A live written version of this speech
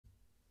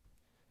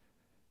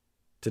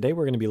Today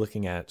we're going to be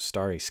looking at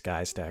Starry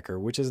Sky Stacker,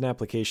 which is an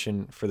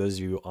application for those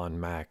of you on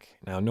Mac.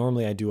 Now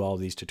normally I do all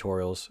these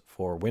tutorials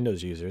for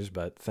Windows users,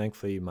 but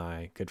thankfully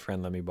my good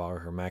friend let me borrow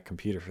her Mac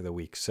computer for the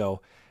week.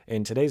 So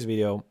in today's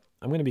video,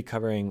 I'm going to be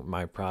covering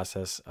my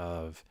process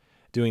of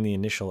doing the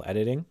initial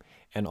editing,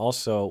 and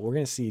also we're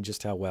going to see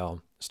just how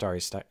well Starry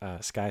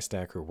Sky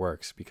Stacker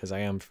works, because I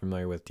am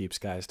familiar with Deep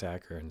Sky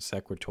Stacker and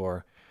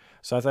Sequitur.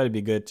 So I thought it'd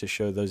be good to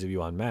show those of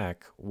you on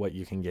Mac what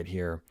you can get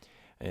here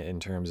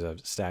in terms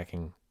of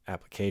stacking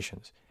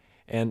applications.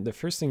 And the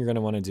first thing you're going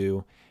to want to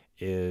do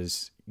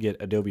is get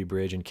Adobe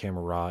Bridge and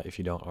Camera Raw if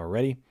you don't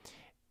already,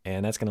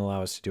 and that's going to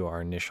allow us to do our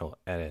initial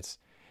edits.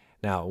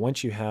 Now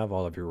once you have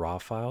all of your raw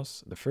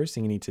files, the first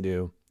thing you need to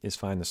do is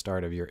find the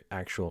start of your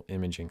actual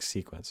imaging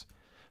sequence.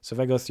 So if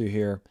I go through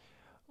here,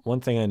 one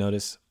thing I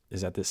notice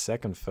is that this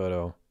second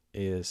photo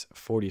is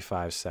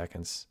 45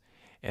 seconds,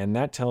 and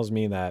that tells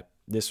me that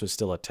this was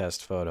still a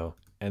test photo,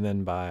 and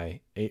then by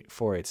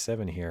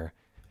 487 here,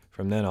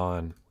 from then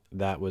on,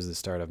 that was the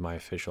start of my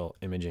official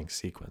imaging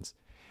sequence.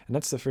 And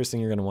that's the first thing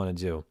you're going to want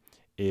to do,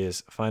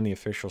 is find the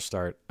official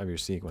start of your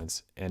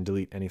sequence and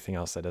delete anything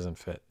else that doesn't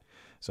fit.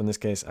 So in this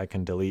case, I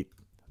can delete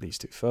these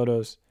two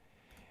photos.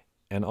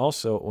 And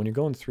also, when you're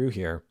going through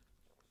here,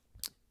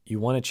 you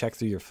want to check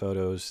through your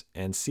photos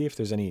and see if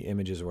there's any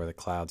images where the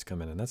clouds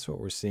come in. And that's what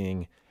we're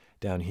seeing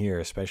down here,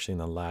 especially in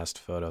the last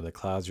photo. The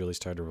clouds really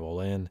started to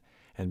roll in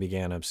and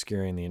began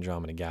obscuring the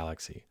Andromeda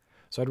Galaxy.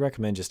 So I'd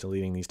recommend just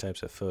deleting these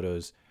types of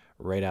photos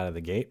right out of the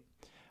gate.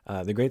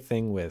 The great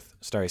thing with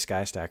Starry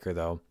Sky Stacker,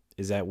 though,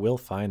 is that we'll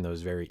find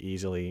those very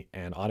easily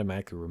and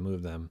automatically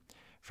remove them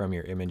from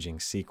your imaging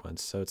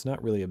sequence. So it's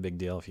not really a big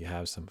deal if you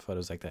have some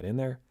photos like that in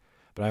there,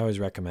 but I always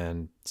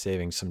recommend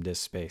saving some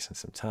disk space and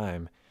some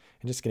time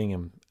and just getting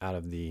them out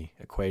of the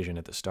equation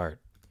at the start.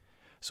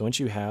 So once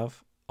you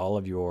have all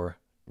of your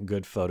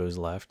good photos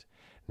left,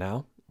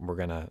 now we're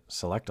going to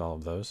select all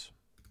of those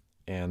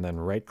and then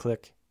right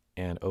click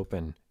and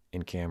open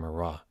in Camera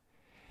Raw.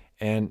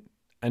 And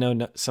I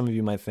know some of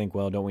you might think,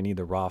 well, don't we need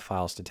the raw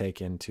files to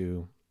take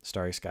into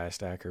Starry Sky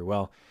Stacker?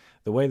 Well,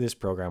 the way this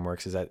program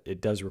works is that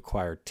it does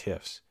require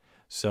TIFFs.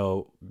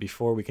 So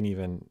before we can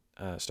even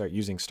start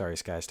using Starry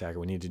Sky Stacker,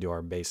 we need to do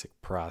our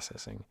basic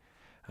processing.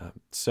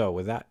 So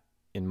with that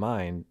in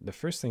mind, the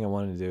first thing I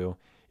want to do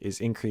is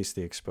increase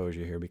the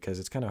exposure here, because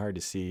it's kind of hard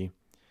to see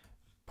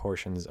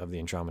portions of the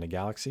Andromeda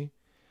Galaxy.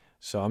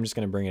 So I'm just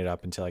going to bring it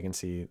up until I can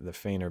see the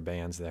fainter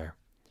bands there.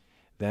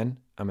 Then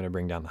I'm going to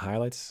bring down the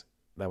highlights.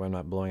 That way I'm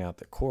not blowing out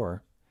the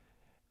core.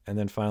 And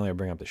then finally I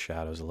bring up the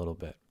shadows a little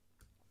bit.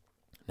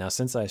 Now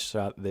since I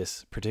shot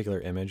this particular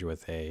image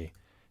with a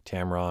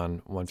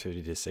Tamron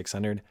 150 to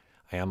 600,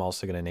 I am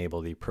also going to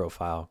enable the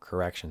profile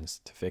corrections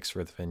to fix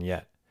for the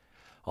vignette.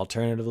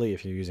 Alternatively,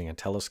 if you're using a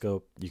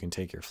telescope, you can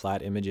take your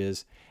flat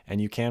images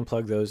and you can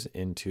plug those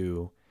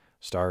into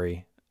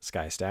Starry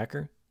Sky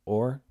Stacker,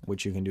 or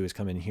what you can do is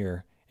come in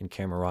here in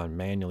Camera Raw and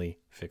manually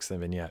fix the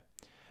vignette.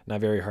 Not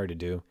very hard to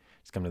do.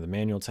 Just come to the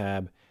manual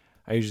tab.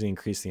 I usually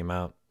increase the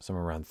amount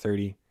somewhere around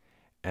 30,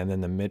 and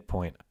then the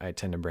midpoint I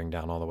tend to bring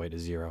down all the way to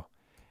 0.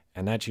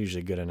 And that's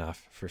usually good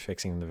enough for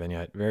fixing the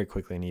vignette very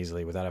quickly and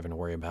easily without having to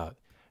worry about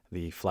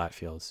the flat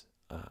fields.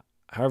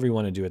 However you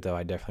want to do it, though,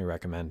 I definitely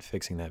recommend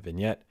fixing that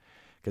vignette,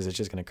 because it's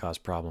just going to cause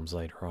problems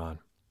later on.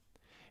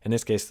 In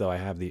this case, though, I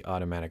have the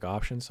automatic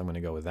option, so I'm going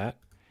to go with that.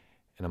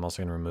 And I'm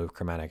also going to remove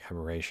chromatic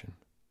aberration.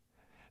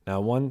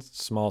 Now, one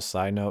small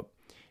side note,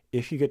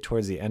 if you get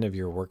towards the end of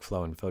your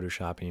workflow in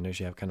Photoshop and you notice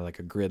you have kind of like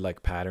a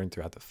grid-like pattern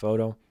throughout the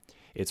photo,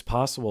 it's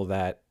possible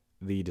that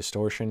the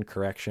distortion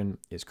correction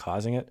is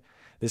causing it.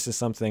 This is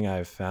something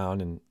I've found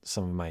in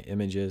some of my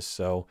images.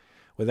 So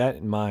with that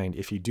in mind,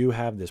 if you do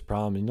have this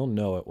problem, and you'll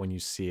know it when you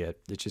see it,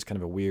 it's just kind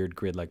of a weird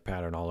grid-like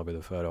pattern all over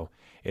the photo,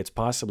 it's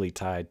possibly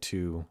tied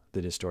to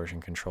the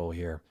distortion control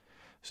here.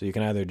 So you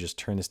can either just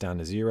turn this down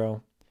to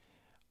 0,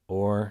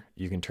 or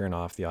you can turn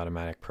off the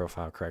automatic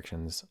profile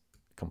corrections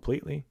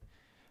completely.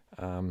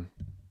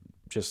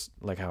 Just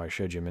like how I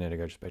showed you a minute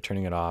ago, just by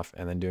turning it off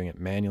and then doing it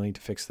manually to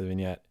fix the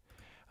vignette.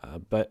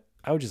 But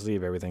I would just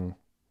leave everything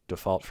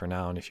default for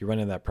now, and if you run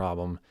into that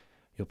problem,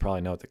 you'll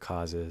probably know what the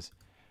cause is.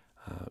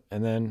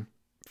 And then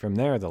from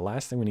there, the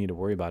last thing we need to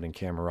worry about in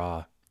Camera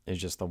Raw is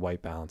just the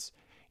white balance.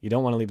 You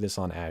don't want to leave this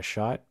on as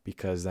shot,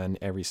 because then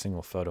every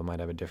single photo might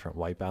have a different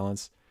white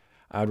balance.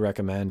 I would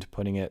recommend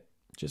putting it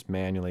just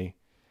manually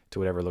to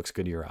whatever looks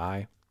good to your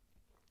eye.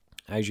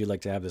 I usually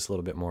like to have this a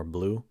little bit more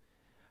blue,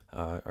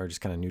 or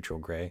just kind of neutral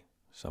gray.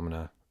 So I'm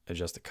going to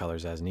adjust the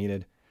colors as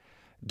needed.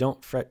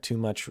 Don't fret too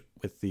much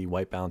with the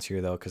white balance here,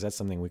 though, because that's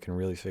something we can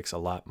really fix a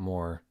lot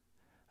more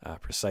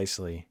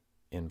precisely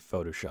in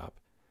Photoshop.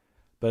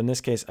 But in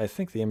this case, I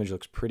think the image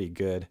looks pretty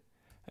good.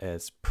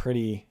 It's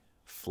pretty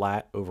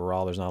flat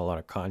overall. There's not a lot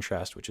of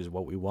contrast, which is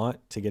what we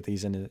want to get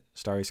these into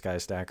Starry Sky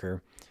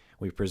Stacker.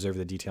 We've preserved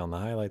the detail in the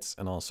highlights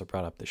and also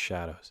brought up the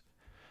shadows.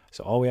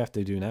 So all we have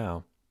to do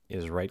now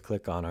is right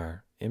click on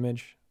our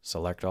image,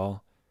 select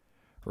all,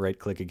 right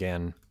click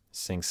again,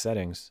 sync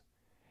settings,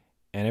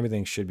 and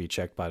everything should be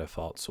checked by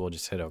default. So we'll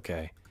just hit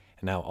OK.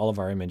 And now all of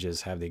our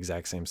images have the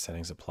exact same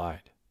settings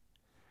applied.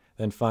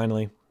 Then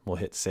finally, we'll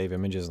hit Save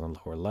Images in the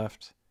lower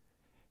left.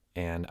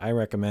 And I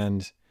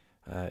recommend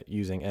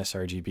using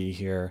sRGB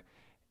here.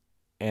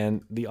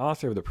 And the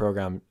author of the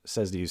program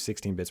says to use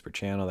 16 bits per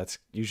channel. That's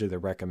usually the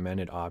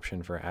recommended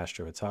option for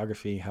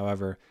astrophotography.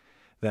 However,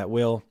 that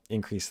will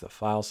increase the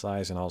file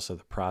size and also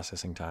the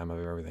processing time of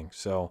everything.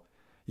 So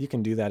you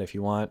can do that if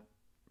you want.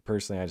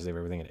 Personally, I just leave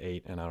everything at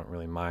 8 and I don't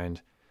really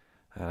mind.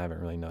 And I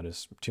haven't really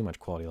noticed too much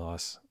quality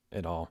loss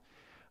at all.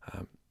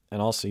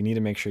 And also, you need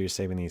to make sure you're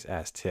saving these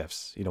as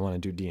TIFFs. You don't want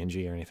to do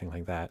DNG or anything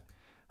like that.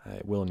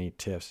 It will need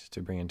TIFFs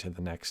to bring into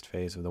the next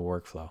phase of the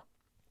workflow.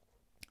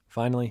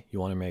 Finally,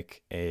 you want to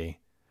make a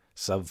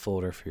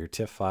subfolder for your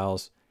TIFF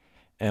files.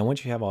 And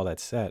once you have all that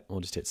set, we'll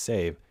just hit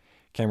Save.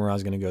 Camera Raw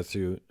is going to go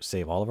through,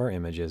 save all of our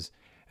images,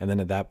 and then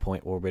at that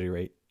point, we'll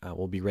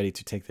be ready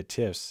to take the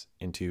TIFFs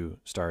into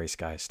Starry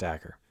Sky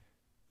Stacker.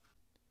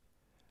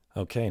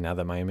 Okay, now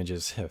that my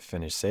images have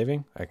finished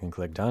saving, I can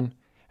click Done,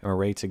 and we're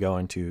ready to go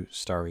into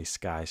Starry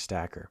Sky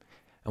Stacker.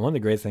 And one of the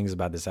great things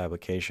about this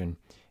application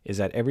is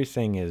that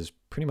everything is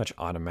pretty much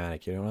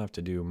automatic. You don't have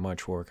to do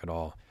much work at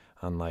all,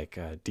 unlike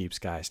Deep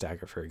Sky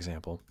Stacker, for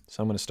example.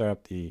 So I'm going to start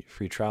up the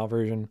free trial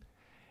version,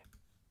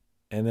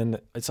 and then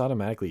it's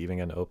automatically even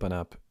going to open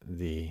up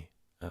the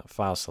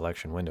file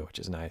selection window, which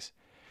is nice.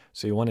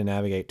 So you want to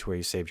navigate to where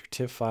you saved your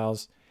TIFF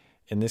files.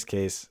 In this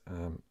case,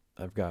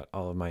 I've got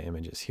all of my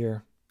images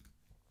here,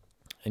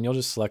 and you'll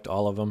just select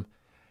all of them,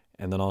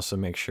 and then also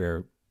make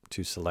sure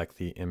to select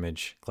the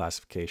image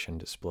classification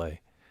display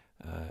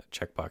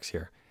checkbox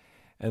here.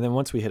 And then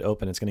once we hit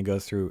open, it's going to go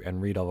through and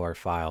read all of our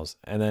files.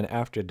 And then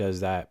after it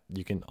does that,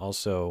 you can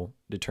also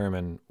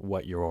determine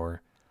what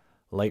your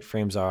light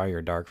frames are,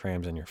 your dark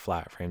frames, and your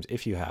flat frames,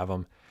 if you have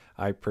them.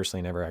 I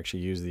personally never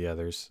actually use the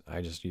others.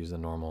 I just use the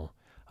normal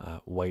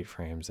white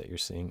frames that you're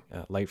seeing,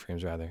 light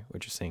frames rather,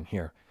 which you're seeing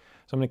here.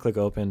 So I'm going to click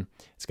open.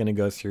 It's going to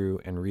go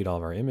through and read all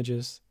of our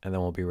images, and then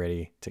we'll be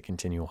ready to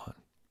continue on.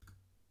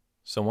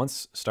 So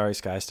once Starry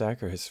Sky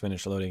Stacker has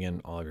finished loading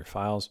in all of your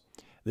files,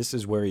 this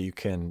is where you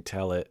can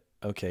tell it,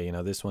 okay, you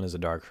know, this one is a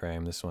dark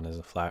frame, this one is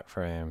a flat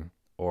frame,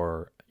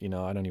 or, you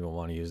know, I don't even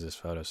want to use this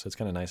photo. So it's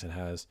kind of nice it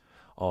has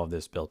all of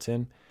this built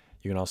in.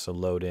 You can also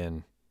load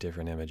in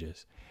different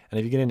images. And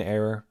if you get an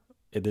error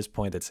at this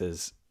point that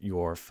says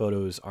your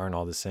photos aren't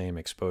all the same,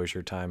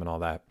 exposure time and all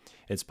that,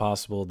 it's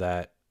possible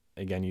that,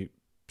 again, you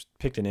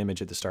picked an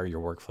image at the start of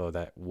your workflow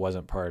that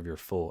wasn't part of your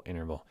full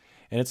interval.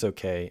 And it's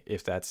okay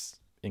if that's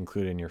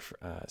included in your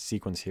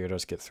sequence here. It'll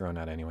just get thrown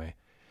out anyway.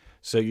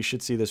 So you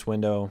should see this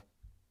window.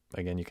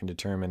 Again, you can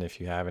determine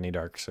if you have any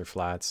darks or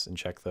flats and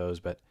check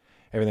those, but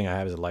everything I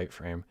have is a light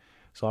frame.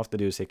 So all I have to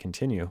do is say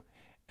continue,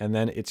 and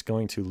then it's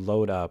going to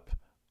load up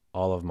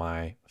all of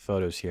my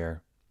photos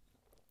here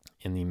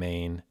in the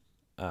main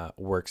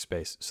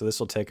workspace. So this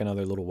will take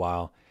another little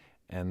while,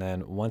 and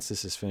then once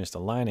this is finished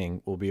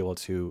aligning, we'll be able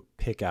to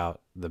pick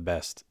out the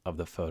best of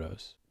the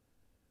photos.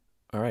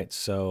 All right,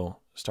 so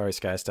Starry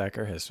Sky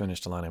Stacker has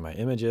finished aligning my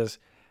images,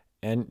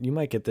 and you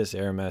might get this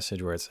error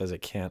message where it says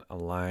it can't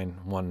align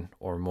one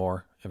or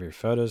more of your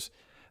photos.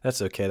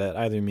 That's okay. That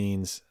either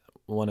means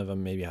one of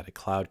them maybe had a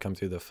cloud come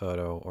through the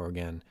photo, or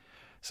again,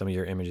 some of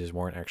your images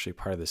weren't actually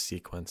part of the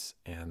sequence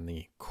and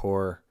the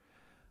core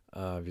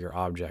of your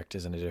object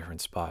is in a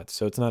different spot.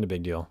 So it's not a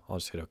big deal. I'll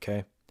just hit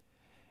OK.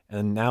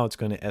 And now it's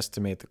going to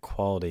estimate the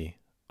quality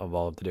of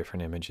all of the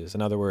different images.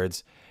 In other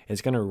words,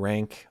 it's going to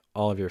rank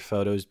all of your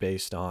photos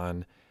based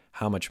on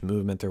how much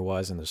movement there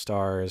was in the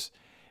stars,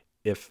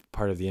 if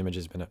part of the image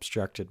has been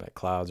obstructed by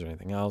clouds or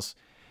anything else,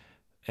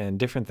 and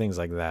different things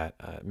like that.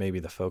 Maybe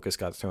the focus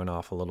got thrown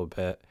off a little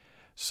bit.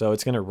 So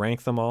it's going to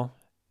rank them all.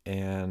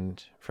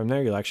 And from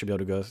there, you'll actually be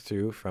able to go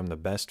through from the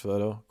best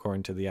photo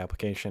according to the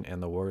application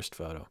and the worst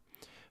photo.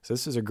 So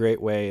this is a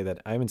great way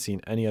that I haven't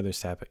seen any other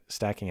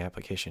stacking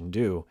application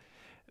do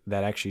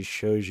that actually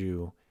shows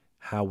you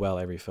how well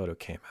every photo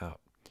came out.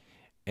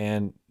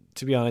 And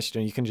to be honest,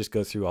 you can just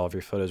go through all of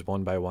your photos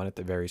one by one at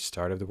the very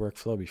start of the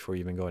workflow before you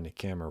even go into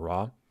Camera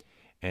Raw,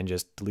 and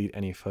just delete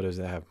any photos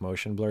that have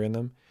motion blur in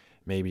them.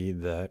 Maybe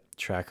the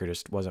tracker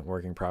just wasn't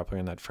working properly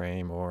in that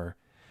frame, or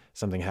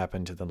something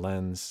happened to the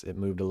lens, it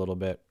moved a little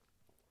bit.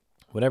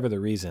 Whatever the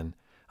reason,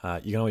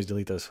 you can always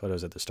delete those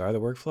photos at the start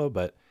of the workflow,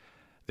 but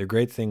the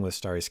great thing with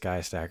Starry Sky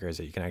Stacker is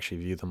that you can actually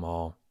view them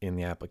all in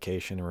the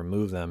application and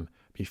remove them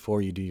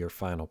before you do your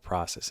final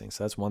processing.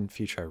 So that's one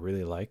feature I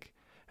really like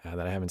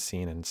that I haven't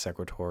seen in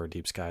Sequitur or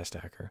Deep Sky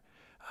Stacker.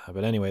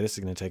 But anyway, this is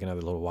going to take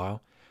another little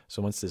while.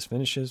 So once this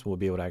finishes, we'll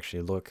be able to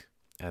actually look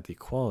at the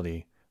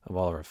quality of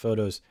all of our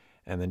photos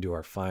and then do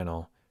our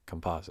final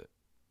composite.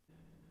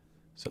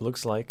 So it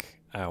looks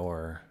like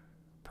our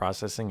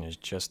processing is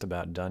just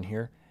about done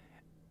here.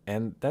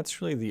 And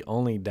that's really the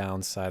only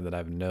downside that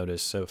I've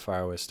noticed so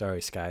far with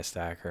Starry Sky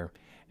Stacker.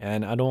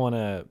 And I don't want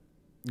to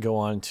go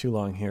on too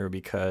long here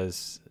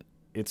because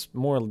it's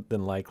more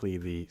than likely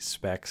the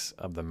specs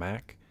of the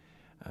Mac.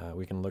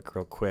 We can look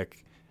real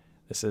quick.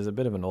 This is a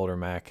bit of an older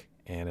Mac,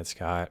 and it's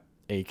got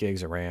 8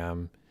 gigs of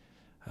RAM,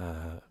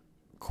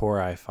 Core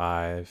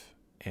i5,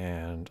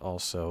 and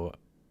also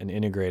an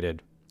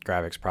integrated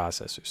graphics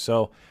processor.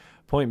 So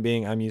Point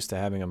being, I'm used to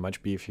having a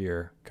much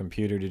beefier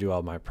computer to do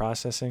all my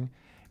processing,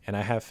 and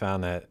I have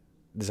found that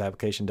this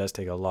application does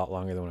take a lot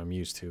longer than what I'm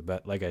used to.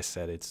 But like I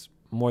said, it's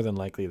more than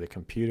likely the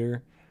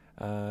computer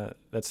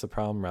that's the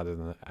problem rather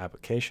than the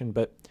application.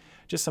 But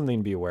just something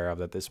to be aware of,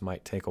 that this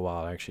might take a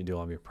while to actually do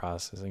all of your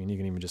processing. And you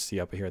can even just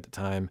see up here at the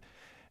time,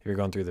 if you're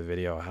going through the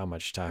video, how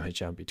much time it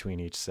jumped between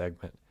each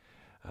segment.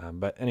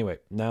 But anyway,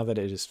 now that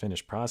it is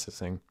finished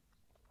processing,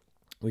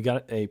 we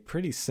got a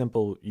pretty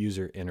simple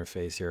user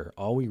interface here.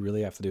 All we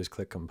really have to do is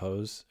click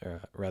compose,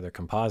 or rather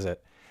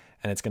composite,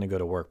 and it's going to go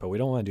to work. But we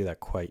don't want to do that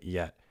quite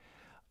yet.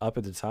 Up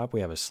at the top,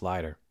 we have a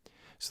slider.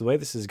 So the way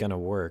this is going to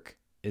work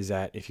is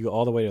that if you go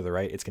all the way to the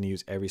right, it's going to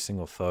use every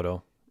single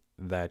photo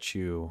that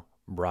you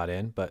brought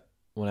in. But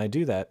when I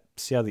do that,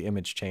 see how the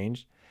image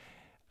changed?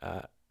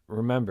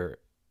 Remember,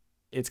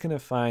 it's going to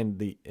find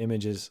the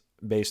images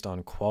based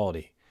on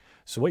quality.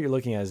 So what you're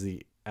looking at is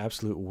the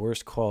absolute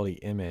worst quality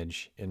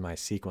image in my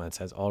sequence.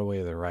 That's all the way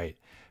to the right.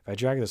 If I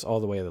drag this all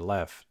the way to the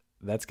left,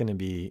 that's going to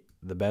be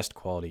the best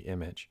quality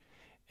image.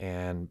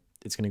 And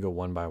it's going to go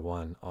one by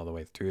one all the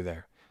way through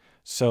there.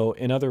 So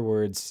in other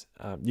words,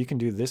 you can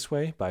do this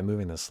way by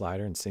moving the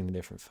slider and seeing the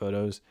different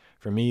photos.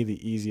 For me,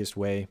 the easiest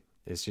way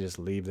is to just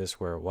leave this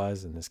where it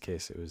was. In this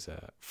case, it was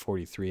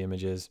 43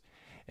 images,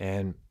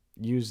 and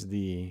use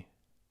the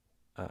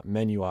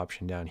menu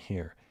option down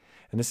here.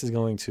 And this is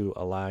going to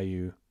allow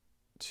you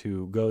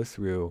to go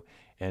through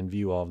and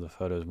view all of the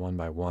photos one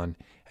by one,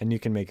 and you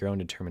can make your own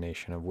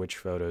determination of which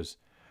photos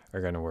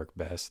are going to work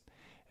best.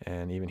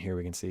 And even here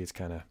we can see it's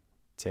kind of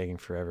taking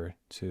forever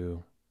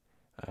to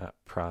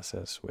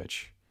process,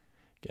 which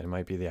again, it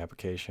might be the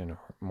application or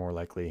more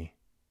likely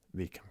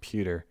the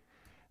computer,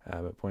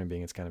 but point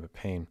being, it's kind of a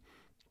pain.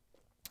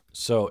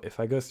 So if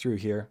I go through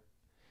here,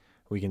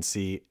 we can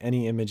see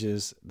any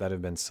images that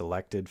have been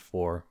selected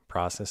for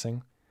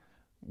processing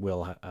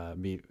will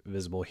be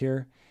visible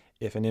here.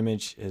 If an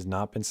image has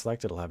not been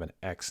selected, it'll have an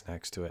X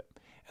next to it,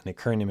 and the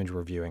current image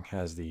we're viewing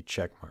has the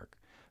check mark.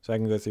 So I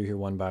can go through here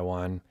one by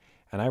one,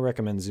 and I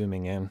recommend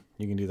zooming in.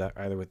 You can do that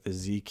either with the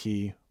Z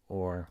key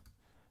or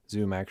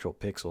zoom actual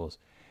pixels,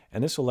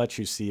 and this will let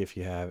you see if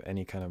you have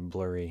any kind of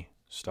blurry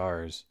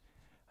stars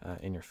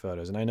in your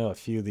photos. And I know a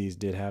few of these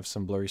did have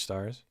some blurry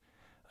stars,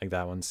 like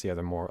that one. See how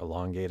they're more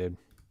elongated.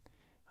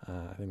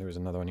 I think there was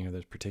another one here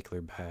that's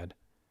particularly bad.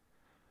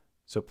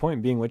 So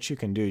point being, what you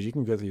can do is you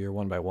can go through here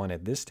one by one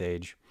at this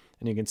stage,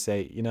 and you can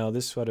say, you know,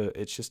 this photo,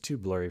 it's just too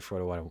blurry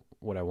for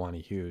what I want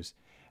to use.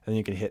 And then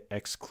you can hit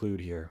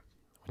exclude here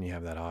when you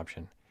have that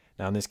option.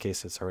 Now in this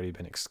case, it's already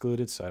been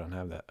excluded, so I don't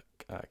have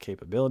that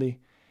capability.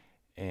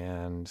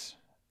 And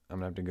I'm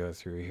gonna have to go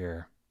through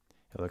here.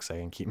 It looks like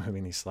I can keep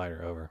moving the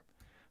slider over.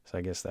 So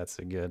I guess that's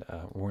a good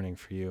warning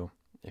for you.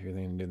 If you're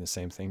thinking of doing the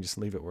same thing, just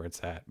leave it where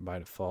it's at by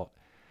default.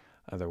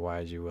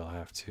 Otherwise, you will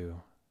have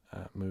to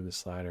move the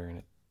slider, and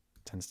it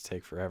tends to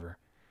take forever.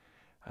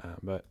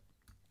 But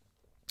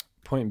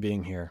point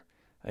being here,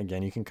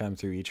 again, you can come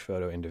through each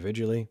photo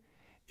individually.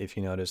 If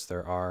you notice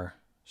there are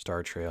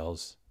star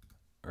trails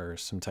or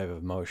some type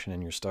of motion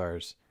in your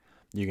stars,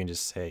 you can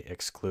just say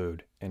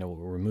exclude, and it will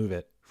remove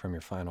it from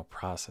your final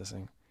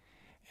processing.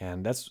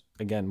 And that's,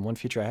 again, one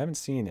feature I haven't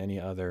seen any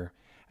other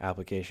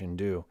application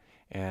do,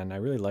 and I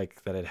really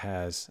like that it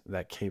has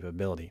that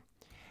capability.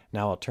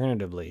 Now,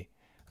 alternatively,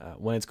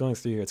 when it's going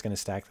through here, it's going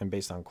to stack them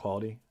based on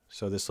quality.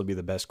 So this will be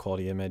the best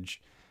quality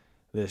image.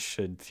 This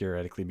should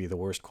theoretically be the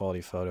worst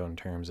quality photo in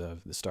terms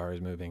of the stars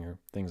moving or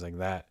things like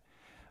that.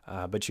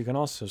 But you can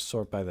also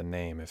sort by the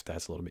name if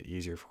that's a little bit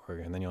easier for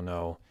you, and then you'll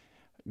know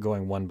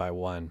going one by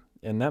one.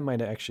 And that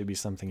might actually be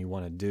something you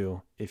want to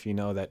do if you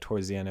know that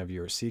towards the end of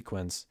your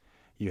sequence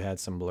you had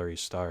some blurry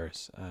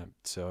stars.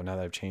 So now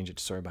that I've changed it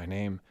to sort by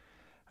name,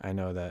 I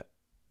know that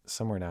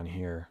somewhere down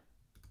here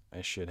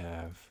I should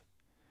have,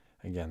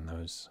 again,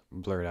 those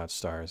blurred out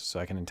stars. So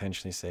I can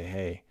intentionally say,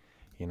 hey,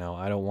 you know,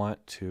 I don't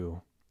want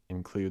to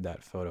include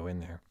that photo in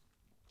there.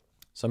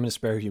 So I'm going to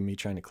spare you me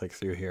trying to click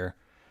through here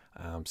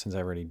since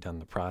I've already done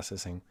the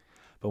processing.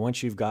 But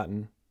once you've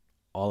gotten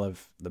all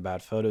of the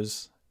bad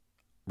photos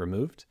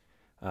removed,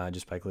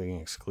 just by clicking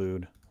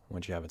exclude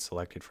once you have it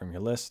selected from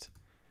your list,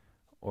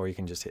 or you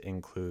can just hit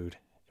include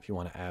if you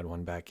want to add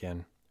one back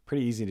in.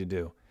 Pretty easy to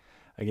do.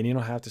 Again, you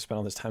don't have to spend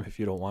all this time if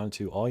you don't want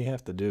to. All you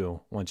have to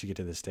do once you get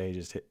to this stage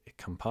is hit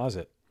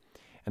composite,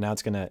 and now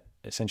it's going to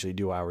essentially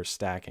do our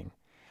stacking.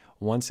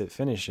 Once it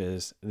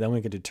finishes, then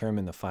we can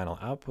determine the final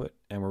output,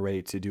 and we're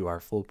ready to do our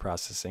full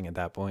processing at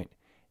that point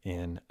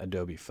in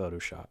Adobe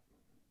Photoshop.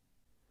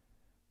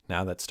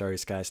 Now that Starry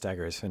Sky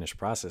Stacker has finished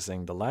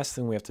processing, the last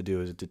thing we have to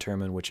do is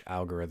determine which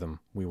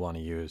algorithm we want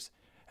to use.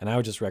 And I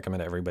would just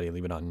recommend everybody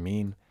leave it on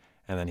mean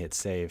and then hit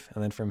save.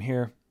 And then from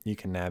here, you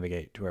can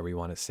navigate to wherever you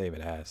want to save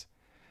it as.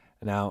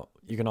 Now,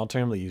 you can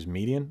alternatively use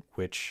median,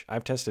 which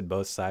I've tested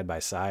both side by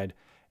side,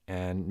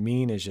 and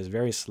mean is just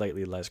very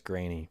slightly less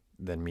grainy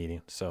than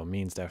median. So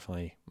mean's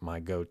definitely my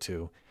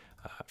go-to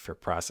for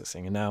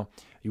processing. And now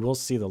you will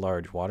see the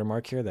large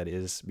watermark here. That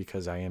is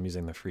because I am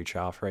using the free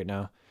trial for right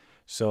now.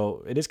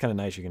 So it is kind of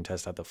nice. You can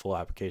test out the full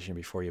application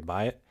before you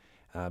buy it.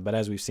 But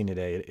as we've seen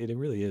today, it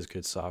really is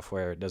good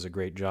software. It does a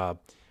great job.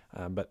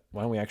 But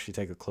why don't we actually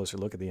take a closer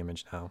look at the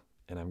image now?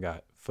 And I've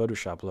got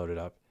Photoshop loaded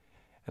up.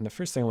 And the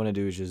first thing I want to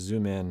do is just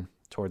zoom in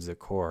towards the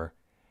core.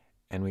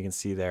 And we can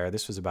see there,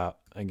 this was about,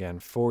 again,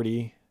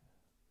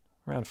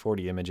 around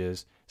 40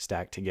 images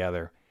stacked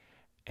together.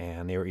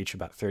 And they were each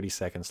about 30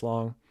 seconds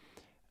long,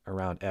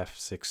 around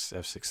f6,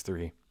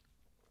 f6.3.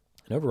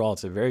 And overall,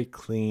 it's a very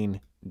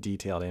clean,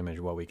 detailed image,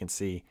 what we can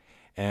see.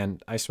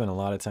 And I spent a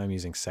lot of time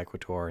using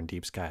Sequitur and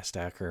Deep Sky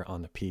Stacker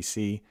on the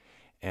PC.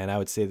 And I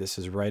would say this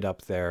is right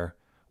up there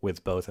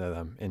with both of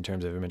them in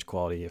terms of image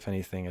quality. If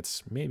anything,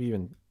 it's maybe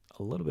even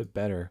a little bit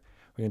better.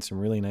 We're getting some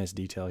really nice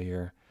detail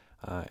here.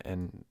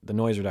 And the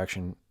noise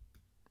reduction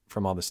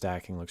from all the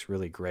stacking looks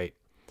really great.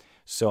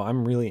 So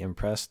I'm really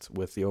impressed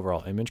with the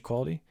overall image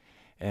quality.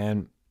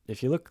 And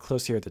if you look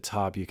close here at the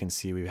top, you can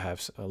see we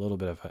have a little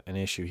bit of an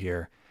issue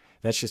here.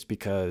 That's just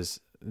because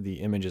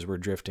the images were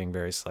drifting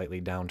very slightly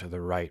down to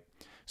the right.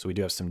 So we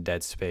do have some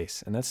dead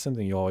space. And that's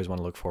something you always want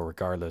to look for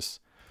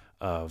regardless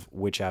of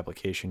which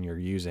application you're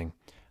using.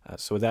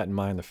 So with that in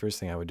mind, the first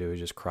thing I would do is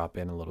just crop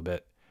in a little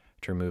bit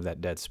to remove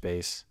that dead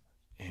space.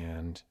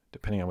 And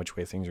depending on which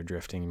way things are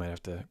drifting, you might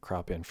have to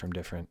crop in from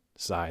different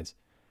sides.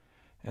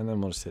 And then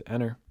we'll just hit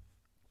enter.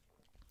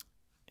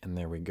 And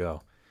there we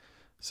go.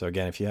 So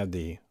again, if you have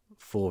the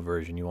full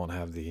version, you won't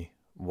have the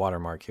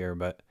watermark here.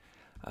 But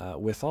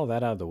with all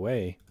that out of the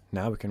way,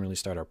 now we can really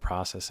start our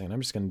processing.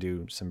 I'm just going to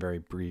do some very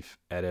brief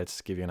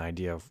edits, give you an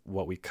idea of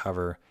what we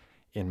cover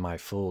in my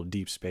full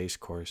deep space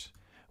course,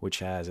 which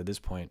has at this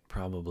point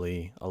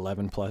probably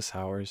 11 plus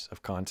hours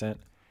of content.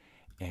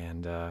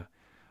 And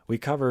we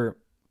cover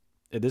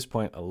at this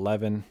point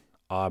 11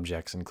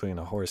 objects, including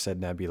the Horsehead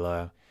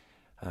Nebula,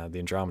 the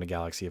Andromeda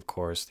Galaxy, of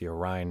course, the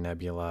Orion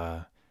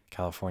Nebula,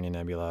 California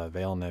Nebula,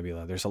 Veil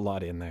Nebula. There's a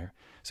lot in there.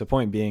 So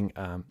point being,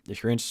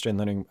 if you're interested in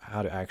learning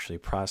how to actually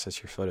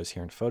process your photos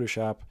here in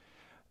Photoshop,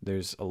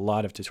 there's a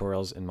lot of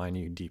tutorials in my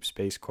new Deep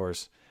Space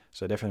course.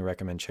 So I definitely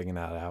recommend checking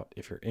that out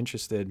if you're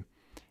interested.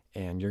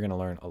 And you're going to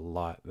learn a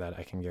lot, that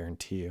I can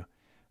guarantee you.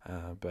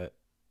 But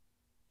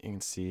you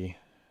can see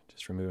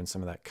just removing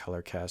some of that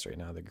color cast right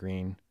now, the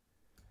green.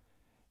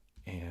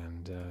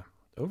 And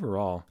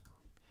overall,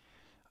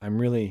 I'm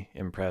really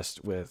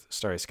impressed with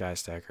Starry Sky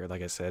Stacker.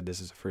 Like I said,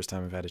 this is the first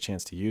time I've had a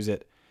chance to use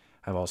it.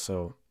 I've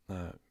also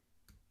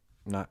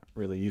not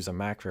really used a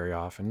Mac very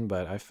often,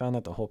 but I found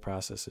that the whole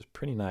process is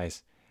pretty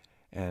nice.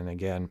 And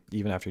again,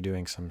 even after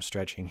doing some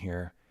stretching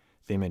here,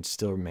 the image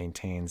still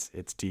maintains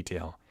its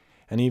detail.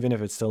 And even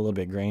if it's still a little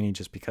bit grainy,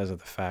 just because of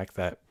the fact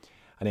that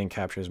I didn't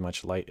capture as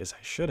much light as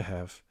I should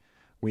have,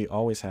 we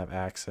always have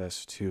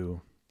access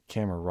to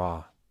Camera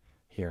Raw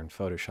here in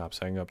Photoshop.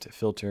 So I can go up to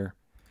Filter,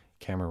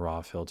 Camera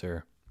Raw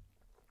Filter,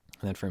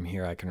 and then from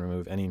here I can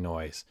remove any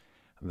noise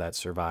that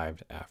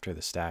survived after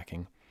the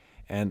stacking.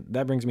 And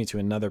that brings me to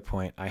another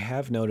point. I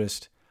have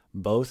noticed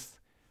both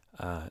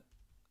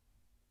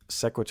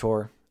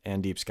Sequitur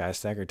and Deep Sky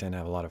Stacker tend to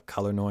have a lot of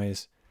color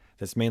noise.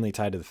 That's mainly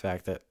tied to the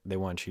fact that they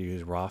want you to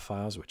use RAW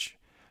files, which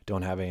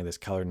don't have any of this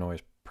color noise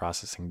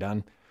processing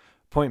done.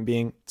 Point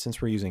being,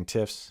 since we're using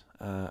TIFFs,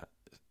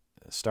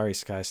 Starry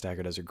Sky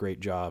Stacker does a great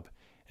job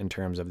in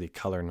terms of the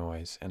color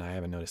noise, and I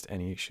haven't noticed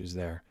any issues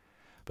there.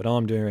 But all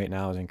I'm doing right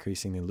now is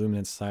increasing the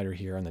luminance slider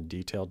here on the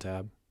Detail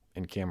tab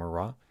in Camera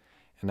Raw,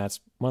 and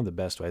that's one of the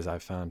best ways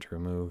I've found to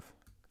remove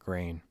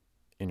grain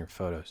in your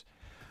photos.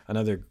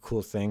 Another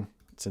cool thing,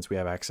 since we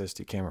have access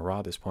to Camera Raw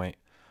at this point,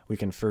 we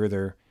can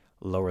further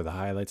lower the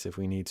highlights if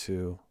we need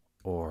to,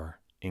 or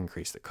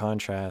increase the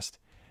contrast,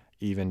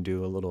 even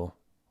do a little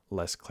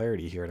less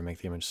clarity here to make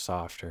the image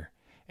softer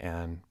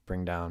and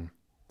bring down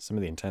some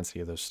of the intensity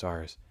of those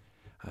stars.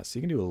 So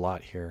you can do a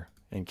lot here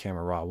in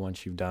Camera Raw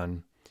once you've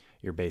done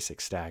your basic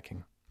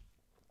stacking.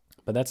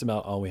 But that's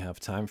about all we have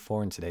time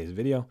for in today's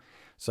video.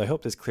 So I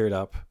hope this cleared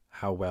up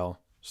how well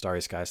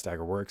Starry Sky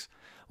Stacker works.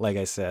 Like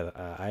I said,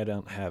 I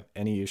don't have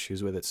any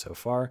issues with it so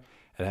far.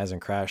 It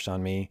hasn't crashed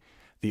on me.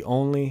 The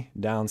only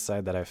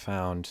downside that I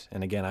found,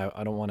 and again,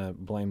 I don't want to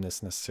blame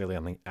this necessarily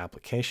on the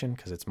application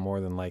because it's more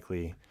than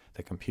likely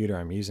the computer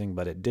I'm using,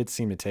 but it did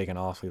seem to take an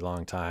awfully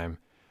long time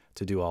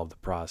to do all of the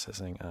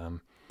processing.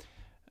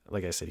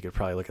 Like I said, you could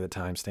probably look at the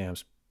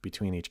timestamps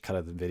between each cut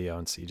of the video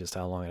and see just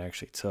how long it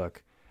actually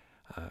took.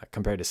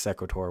 Compared to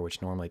Sequitur,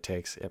 which normally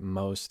takes at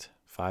most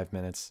 5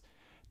 minutes,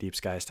 Deep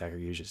Sky Stacker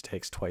usually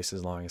takes twice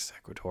as long as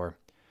Sequitur.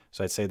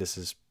 So I'd say this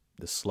is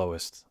the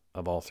slowest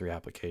of all three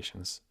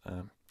applications.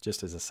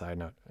 Just as a side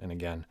note, and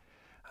again,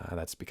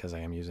 that's because I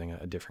am using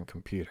a different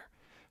computer,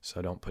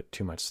 so don't put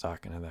too much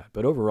stock into that.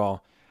 But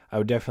overall, I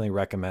would definitely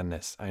recommend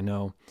this. I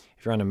know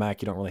if you're on a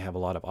Mac, you don't really have a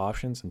lot of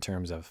options in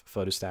terms of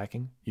photo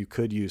stacking. You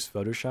could use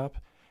Photoshop,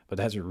 but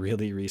that's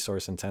really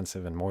resource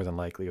intensive and more than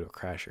likely it'll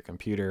crash your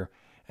computer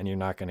and you're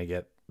not going to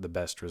get the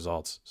best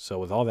results. So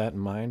with all that in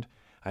mind,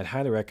 I'd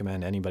highly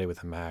recommend anybody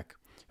with a Mac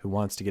who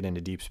wants to get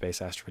into deep space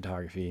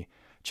astrophotography,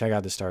 check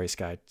out the Starry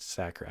Sky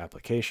Stacker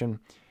application.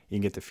 You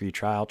can get the free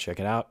trial, check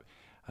it out.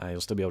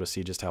 You'll still be able to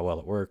see just how well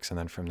it works, and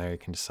then from there you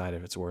can decide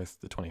if it's worth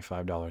the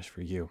 $25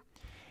 for you.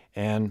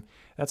 And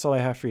that's all I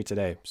have for you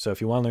today. So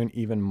if you want to learn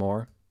even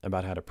more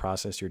about how to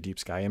process your deep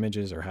sky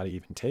images or how to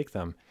even take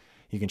them,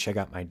 you can check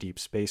out my deep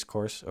space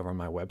course over on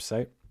my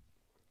website.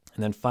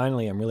 And then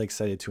finally, I'm really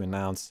excited to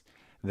announce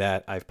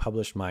that I've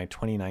published my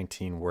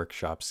 2019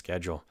 workshop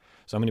schedule.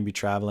 So I'm going to be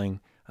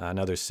traveling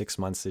another 6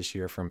 months this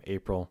year from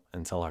April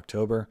until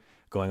October,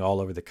 going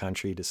all over the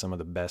country to some of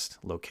the best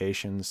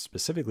locations,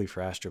 specifically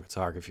for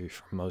astrophotography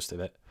for most of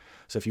it.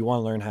 So if you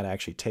want to learn how to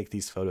actually take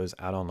these photos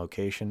out on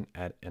location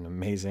at an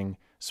amazing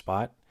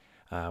spot,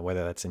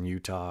 whether that's in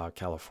Utah,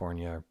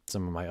 California, or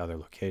some of my other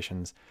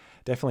locations,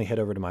 definitely head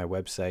over to my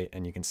website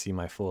and you can see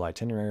my full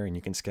itinerary and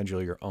you can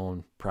schedule your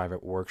own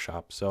private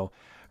workshop. So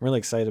I'm really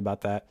excited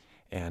about that,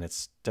 and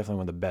it's definitely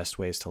one of the best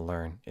ways to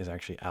learn is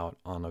actually out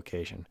on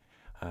location.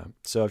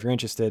 So if you're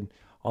interested,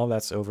 all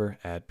that's over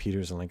at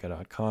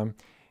peterzalinka.com.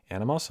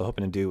 And I'm also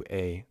hoping to do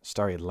a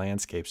Starry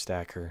landscape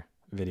stacker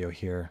video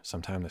here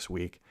sometime this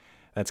week.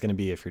 That's going to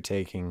be if you're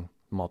taking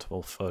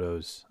multiple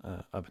photos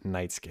of a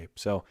nightscape.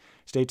 So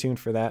stay tuned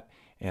for that,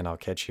 and I'll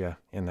catch you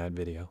in that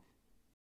video.